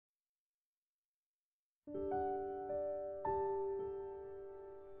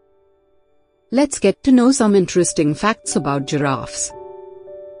Let's get to know some interesting facts about giraffes.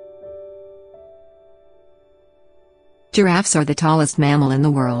 Giraffes are the tallest mammal in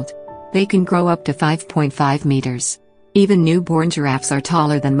the world. They can grow up to 5.5 meters. Even newborn giraffes are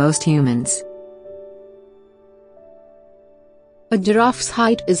taller than most humans. A giraffe's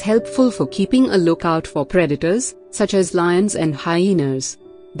height is helpful for keeping a lookout for predators, such as lions and hyenas.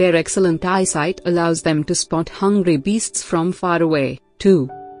 Their excellent eyesight allows them to spot hungry beasts from far away, too.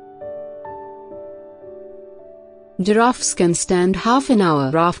 Giraffes can stand half an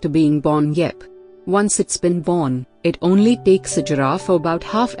hour after being born. Yep. Once it's been born, it only takes a giraffe about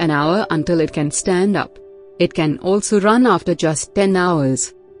half an hour until it can stand up. It can also run after just 10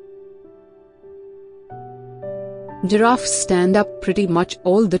 hours. Giraffes stand up pretty much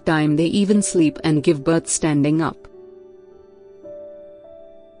all the time. They even sleep and give birth standing up.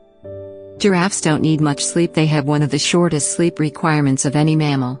 Giraffes don't need much sleep. They have one of the shortest sleep requirements of any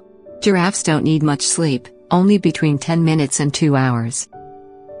mammal. Giraffes don't need much sleep, only between 10 minutes and 2 hours.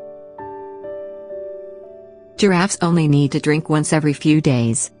 Giraffes only need to drink once every few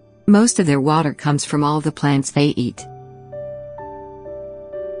days. Most of their water comes from all the plants they eat.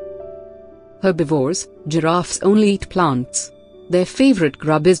 Herbivores, giraffes only eat plants. Their favorite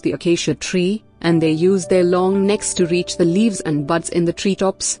grub is the acacia tree, and they use their long necks to reach the leaves and buds in the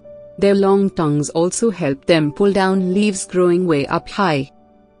treetops. Their long tongues also help them pull down leaves growing way up high.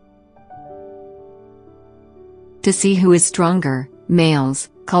 To see who is stronger, males,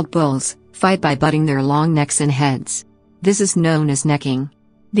 called bulls, fight by butting their long necks and heads. This is known as necking.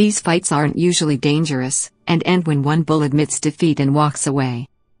 These fights aren't usually dangerous, and end when one bull admits defeat and walks away.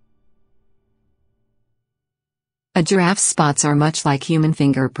 A giraffe's spots are much like human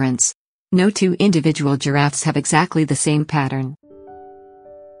fingerprints. No two individual giraffes have exactly the same pattern.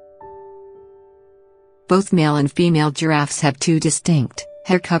 Both male and female giraffes have two distinct,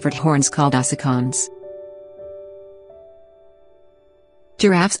 hair-covered horns called ossicons.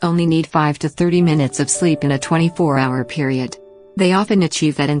 Giraffes only need 5 to 30 minutes of sleep in a 24-hour period. They often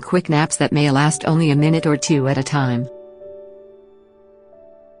achieve that in quick naps that may last only a minute or two at a time.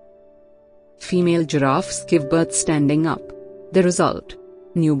 Female giraffes give birth standing up. The result: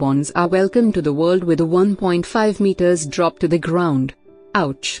 newborns are welcomed to the world with a 1.5 meters drop to the ground.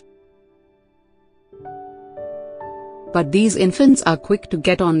 Ouch! But these infants are quick to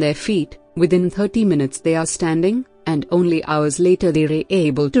get on their feet. Within 30 minutes they are standing, and only hours later they are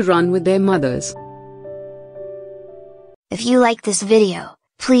able to run with their mothers. If you like this video,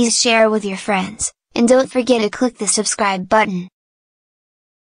 please share with your friends, and don't forget to click the subscribe button.